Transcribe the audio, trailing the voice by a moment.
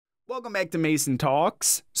Welcome back to Mason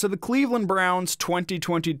Talks. So the Cleveland Browns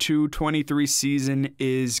 2022-23 season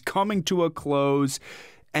is coming to a close,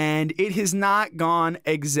 and it has not gone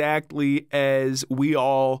exactly as we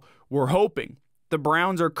all were hoping. The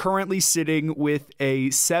Browns are currently sitting with a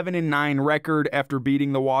 7-9 record after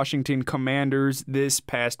beating the Washington Commanders this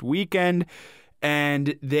past weekend,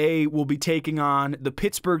 and they will be taking on the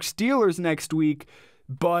Pittsburgh Steelers next week.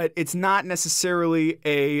 But it's not necessarily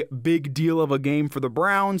a big deal of a game for the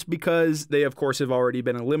Browns because they, of course, have already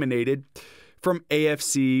been eliminated from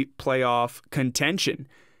AFC playoff contention.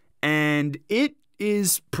 And it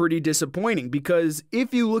is pretty disappointing because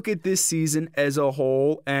if you look at this season as a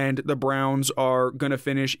whole and the Browns are going to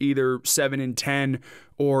finish either 7-10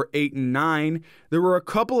 or 8-9, there were a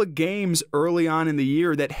couple of games early on in the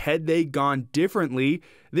year that had they gone differently,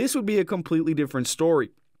 this would be a completely different story.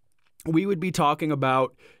 We would be talking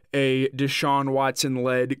about a Deshaun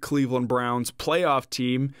Watson-led Cleveland Browns playoff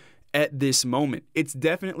team at this moment. It's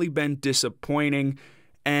definitely been disappointing,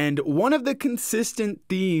 and one of the consistent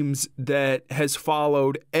themes that has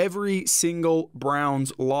followed every single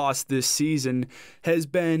Browns loss this season has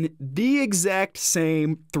been the exact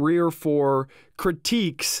same 3 or 4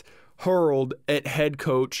 critiques hurled at head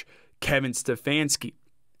coach Kevin Stefanski.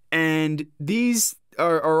 And these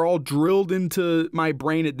are all drilled into my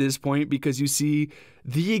brain at this point because you see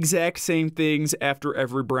the exact same things after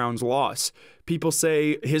every Browns loss. People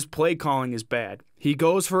say his play calling is bad. He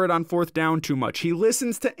goes for it on fourth down too much. He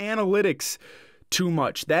listens to analytics too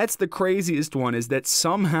much. That's the craziest one, is that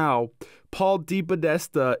somehow Paul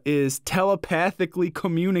DePodesta is telepathically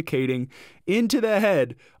communicating into the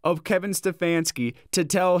head of Kevin Stefanski to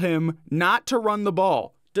tell him not to run the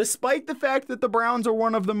ball, despite the fact that the Browns are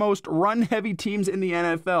one of the most run-heavy teams in the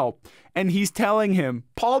NFL. And he's telling him,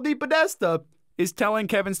 Paul DePodesta is telling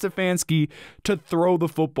Kevin Stefanski to throw the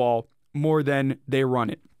football more than they run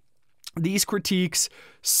it. These critiques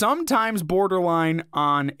sometimes borderline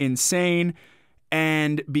on insane,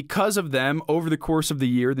 and because of them, over the course of the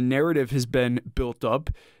year, the narrative has been built up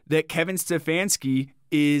that Kevin Stefanski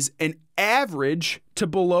is an average to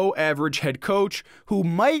below average head coach who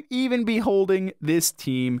might even be holding this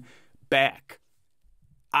team back.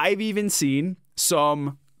 I've even seen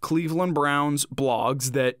some Cleveland Browns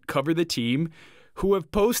blogs that cover the team who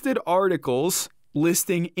have posted articles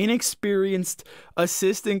listing inexperienced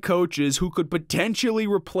assistant coaches who could potentially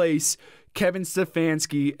replace Kevin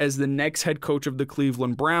Stefanski as the next head coach of the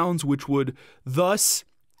Cleveland Browns, which would thus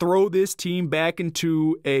throw this team back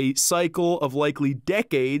into a cycle of likely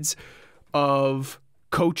decades of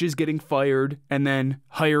coaches getting fired and then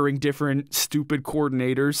hiring different stupid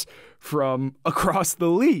coordinators from across the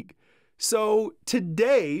league. So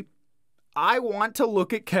today, I want to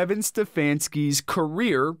look at Kevin Stefanski's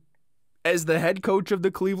career as the head coach of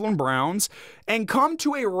the Cleveland Browns and come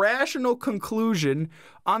to a rational conclusion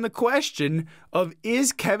on the question of,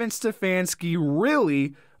 is Kevin Stefanski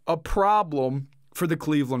really a problem for the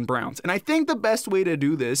Cleveland Browns? And I think the best way to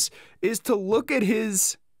do this is to look at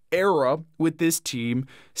his era with this team,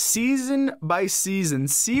 season by season,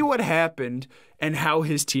 see what happened and how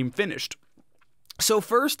his team finished. So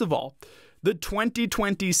first of all, the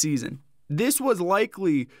 2020 season, this was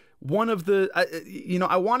likely one of the,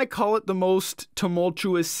 I want to call it the most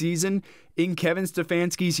tumultuous season in Kevin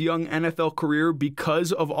Stefanski's young NFL career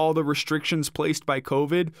because of all the restrictions placed by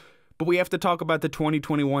COVID. But we have to talk about the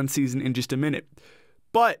 2021 season in just a minute.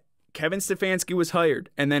 But Kevin Stefanski was hired,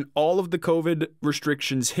 and then all of the COVID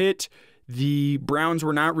restrictions hit. The Browns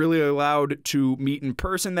were not really allowed to meet in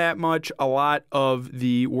person that much. A lot of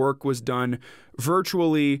the work was done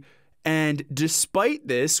virtually. And despite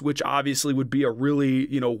this, which obviously would be a really,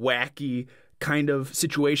 wacky kind of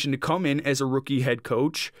situation to come in as a rookie head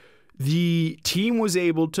coach, the team was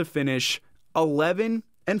able to finish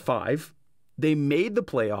 11-5. They made the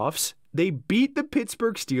playoffs. They beat the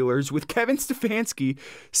Pittsburgh Steelers with Kevin Stefanski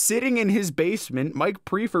sitting in his basement. Mike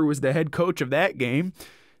Prefer was the head coach of that game.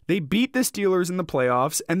 They beat the Steelers in the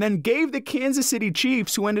playoffs and then gave the Kansas City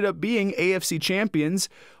Chiefs, who ended up being AFC champions,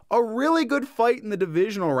 a really good fight in the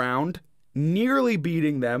divisional round, nearly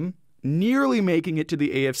beating them, nearly making it to the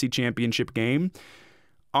AFC championship game.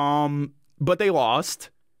 But they lost,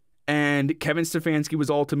 and Kevin Stefanski was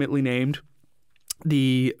ultimately named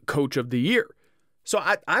the coach of the year. So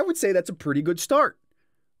I would say that's a pretty good start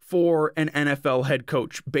for an NFL head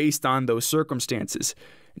coach based on those circumstances.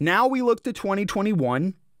 Now we look to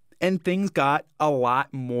 2021, and things got a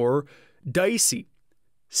lot more dicey.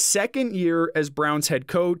 Second year as Browns head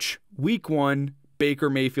coach, week 1,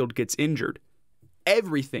 Baker Mayfield gets injured.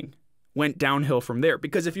 Everything went downhill from there.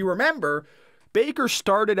 Because if you remember, Baker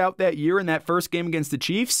started out that year in that first game against the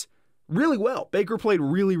Chiefs really well. Baker played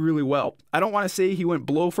really, really well. I don't want to say he went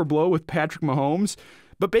blow for blow with Patrick Mahomes,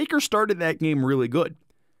 but Baker started that game really good.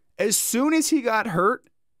 As soon as he got hurt,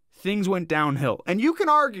 things went downhill. And you can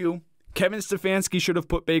argue Kevin Stefanski should have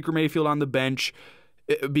put Baker Mayfield on the bench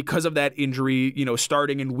because of that injury,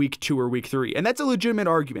 starting in week 2 or week 3. And that's a legitimate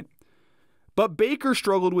argument. But Baker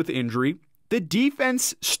struggled with injury. The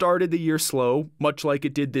defense started the year slow, much like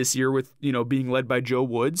it did this year with, being led by Joe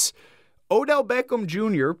Woods. Odell Beckham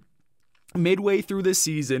Jr., midway through the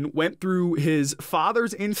season, went through his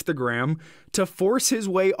father's Instagram to force his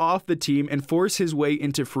way off the team and force his way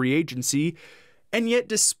into free agency. And yet,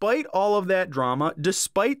 despite all of that drama,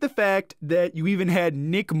 despite the fact that you even had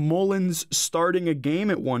Nick Mullins starting a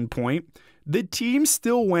game at one point, the team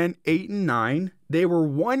still went 8-9. They were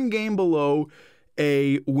one game below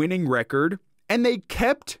a winning record, and they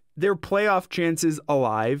kept their playoff chances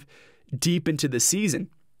alive deep into the season.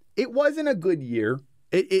 It wasn't a good year.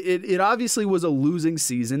 It obviously was a losing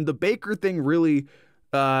season. The Baker thing really,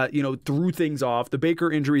 threw things off. The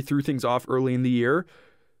Baker injury threw things off early in the year.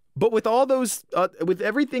 But with all those, with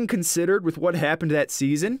everything considered, with what happened that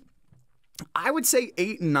season, I would say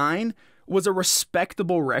 8-9 was a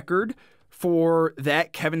respectable record for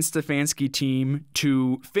that Kevin Stefanski team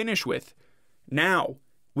to finish with. Now,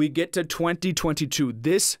 we get to 2022,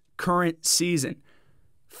 this current season.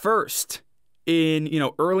 First,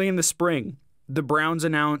 early in the spring, the Browns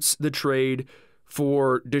announced the trade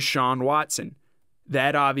for Deshaun Watson.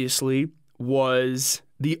 That obviously was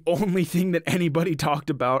the only thing that anybody talked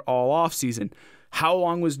about all offseason. How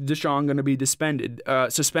long was Deshaun going to be suspended?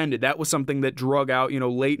 That was something that drug out,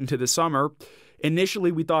 late into the summer.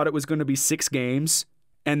 Initially, we thought it was going to be 6 games,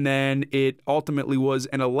 and then it ultimately was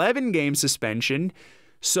an 11-game suspension.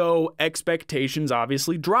 So expectations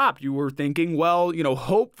obviously dropped. You were thinking, well,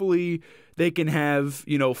 hopefully they can have,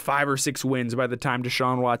 5 or 6 wins by the time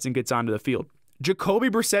Deshaun Watson gets onto the field. Jacoby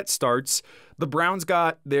Brissett starts. The Browns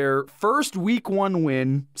got their first week 1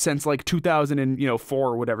 win since like 2004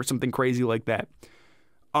 or whatever, something crazy like that.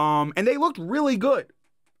 And they looked really good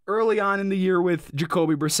early on in the year with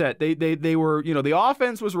Jacoby Brissett. They were, the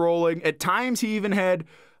offense was rolling. At times he even had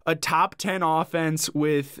a top 10 offense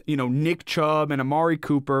with, Nick Chubb and Amari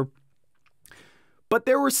Cooper. But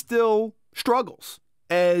there were still struggles,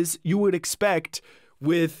 as you would expect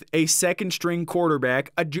with a second-string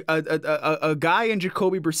quarterback, a guy in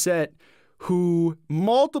Jacoby Brissett who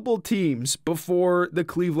multiple teams before the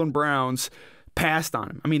Cleveland Browns passed on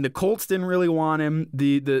him. I mean, the Colts didn't really want him.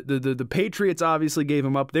 The Patriots obviously gave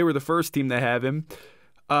him up. They were the first team to have him.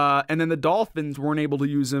 And then the Dolphins weren't able to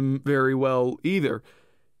use him very well either.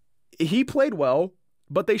 He played well,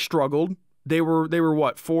 but they struggled. They were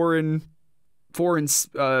what, 4-6,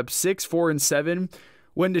 4-7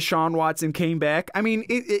 when Deshaun Watson came back. I mean,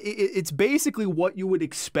 it's basically what you would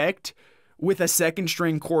expect with a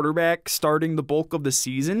second-string quarterback starting the bulk of the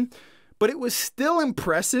season. But it was still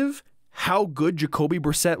impressive how good Jacoby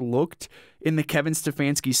Brissett looked in the Kevin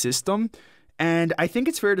Stefanski system. And I think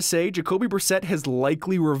it's fair to say Jacoby Brissett has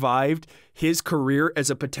likely revived his career as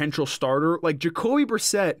a potential starter. Like, Jacoby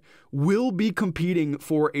Brissett will be competing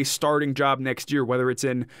for a starting job next year, whether it's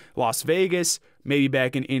in Las Vegas, maybe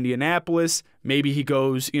back in Indianapolis, maybe he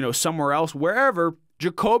goes, somewhere else, wherever.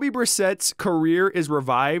 Jacoby Brissett's career is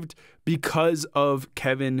revived because of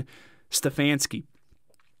Kevin Stefanski.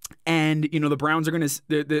 And, the Browns are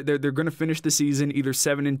they're going to finish the season either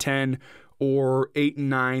 7-10 or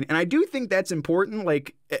 8-9. And I do think that's important.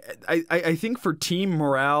 Like, I think for team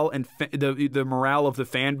morale and the morale of the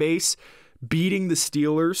fan base, beating the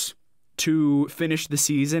Steelers to finish the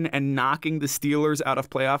season and knocking the Steelers out of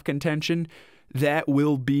playoff contention, that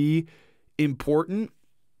will be important.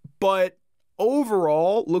 But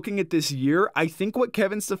overall, looking at this year, I think what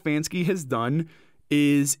Kevin Stefanski has done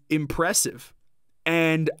is impressive.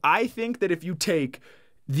 And I think that if you take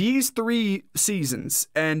these 3 seasons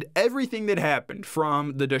and everything that happened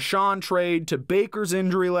from the Deshaun trade to Baker's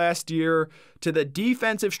injury last year to the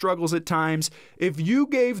defensive struggles at times, if you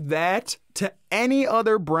gave that to any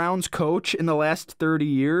other Browns coach in the last 30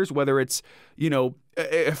 years, whether it's,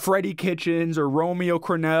 Freddie Kitchens or Romeo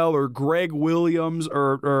Crennel or Greg Williams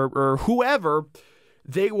or whoever,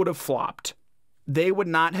 they would have flopped. They would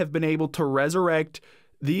not have been able to resurrect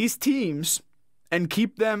these teams and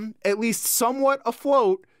keep them at least somewhat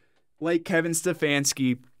afloat like Kevin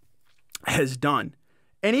Stefanski has done.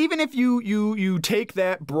 And even if you take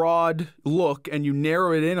that broad look and you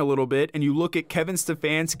narrow it in a little bit and you look at Kevin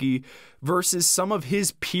Stefanski versus some of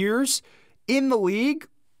his peers in the league,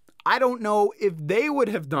 I don't know if they would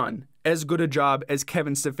have done as good a job as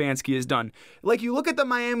Kevin Stefanski has done. Like, you look at the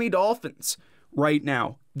Miami Dolphins right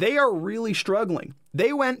now. they are really struggling.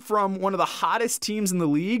 They went from one of the hottest teams in the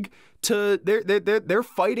league to they're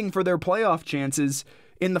fighting for their playoff chances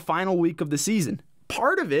in the final week of the season.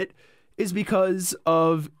 Part of it is because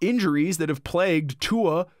of injuries that have plagued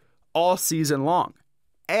Tua all season long.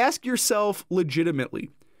 Ask yourself legitimately,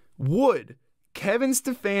 would Kevin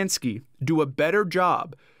Stefanski do a better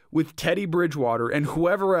job with Teddy Bridgewater and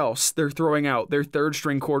whoever else they're throwing out, their third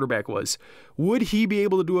string quarterback was? Would he be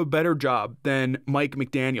able to do a better job than Mike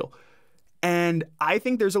McDaniel? And I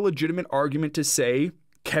think there's a legitimate argument to say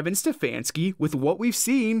Kevin Stefanski, with what we've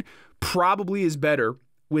seen, probably is better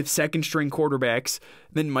with second string quarterbacks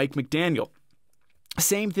than Mike McDaniel.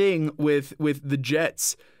 Same thing with the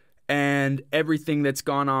Jets and everything that's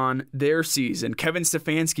gone on their season. Kevin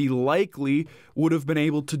Stefanski likely would have been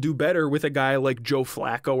able to do better with a guy like Joe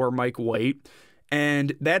Flacco or Mike White.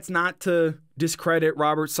 And that's not to discredit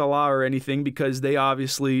Robert Saleh or anything, because they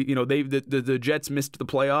obviously, the Jets missed the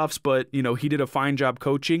playoffs, but, he did a fine job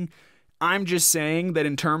coaching. I'm just saying that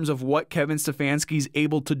in terms of what Kevin Stefanski's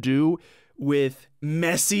able to do with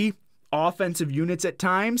messy offensive units at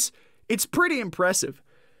times, it's pretty impressive.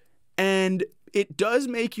 And it does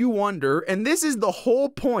make you wonder, and this is the whole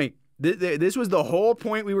point. This was the whole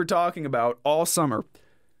point we were talking about all summer.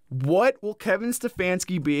 What will Kevin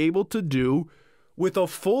Stefanski be able to do with a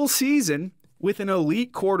full season with an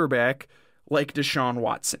elite quarterback like Deshaun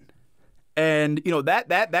Watson? And,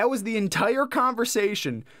 that was the entire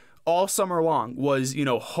conversation all summer long was,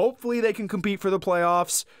 hopefully they can compete for the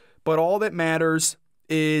playoffs, but all that matters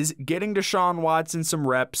is getting Deshaun Watson some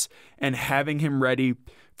reps and having him ready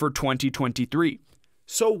for 2023.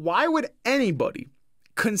 So why would anybody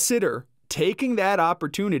consider taking that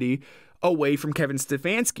opportunity away from Kevin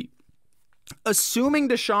Stefanski? Assuming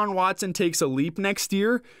Deshaun Watson takes a leap next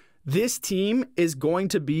year, this team is going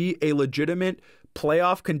to be a legitimate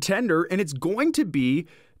playoff contender, and it's going to be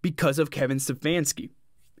because of Kevin Stefanski.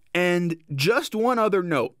 And just one other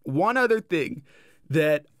note, one other thing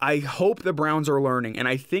that I hope the Browns are learning, and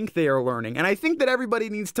I think they are learning, and I think that everybody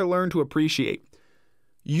needs to learn to appreciate.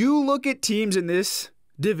 You look at teams in this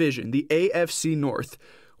division, the AFC North,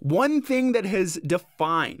 one thing that has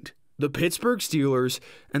defined the Pittsburgh Steelers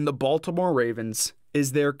and the Baltimore Ravens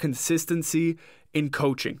is their consistency in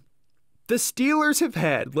coaching. The Steelers have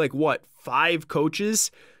had, 5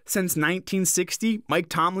 coaches since 1960. Mike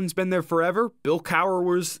Tomlin's been there forever. Bill Cowher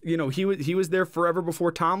was, he was there forever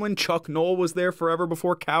before Tomlin. Chuck Noll was there forever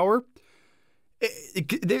before Cowher.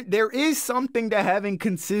 There is something to having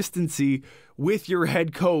consistency with your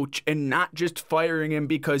head coach and not just firing him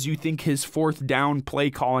because you think his fourth down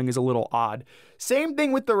play calling is a little odd. Same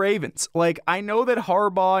thing with the Ravens. I know that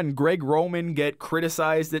Harbaugh and Greg Roman get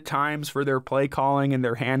criticized at times for their play calling and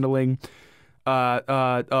their handling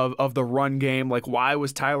of the run game. Why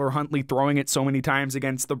was Tyler Huntley throwing it so many times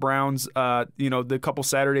against the Browns, the couple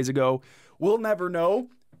Saturdays ago? We'll never know.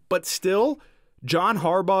 But still, John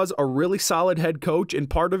Harbaugh's a really solid head coach, and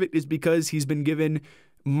part of it is because he's been given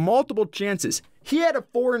multiple chances. He had a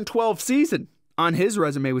 4-12 season on his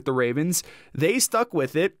resume with the Ravens. They stuck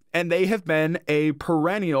with it, and they have been a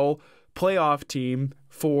perennial playoff team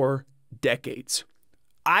for decades.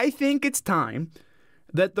 I think it's time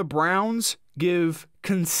that the Browns give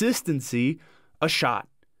consistency a shot.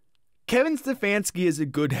 Kevin Stefanski is a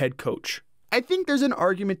good head coach. I think there's an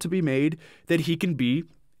argument to be made that he can be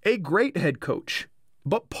a great head coach.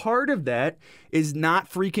 But part of that is not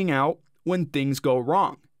freaking out when things go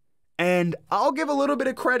wrong. And I'll give a little bit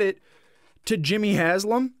of credit to Jimmy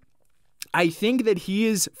Haslam. I think that he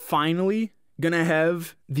is finally going to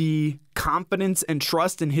have the confidence and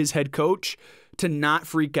trust in his head coach to not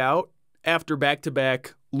freak out after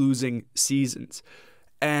back-to-back losing seasons.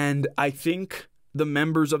 And I think the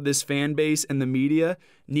members of this fan base and the media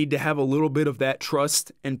need to have a little bit of that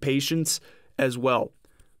trust and patience as well.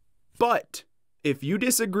 But if you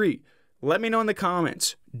disagree, let me know in the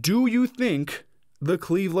comments. Do you think the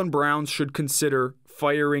Cleveland Browns should consider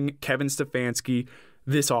firing Kevin Stefanski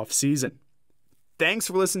this offseason? Thanks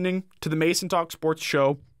for listening to the Mason Talk Sports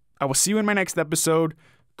Show. I will see you in my next episode.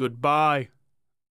 Goodbye.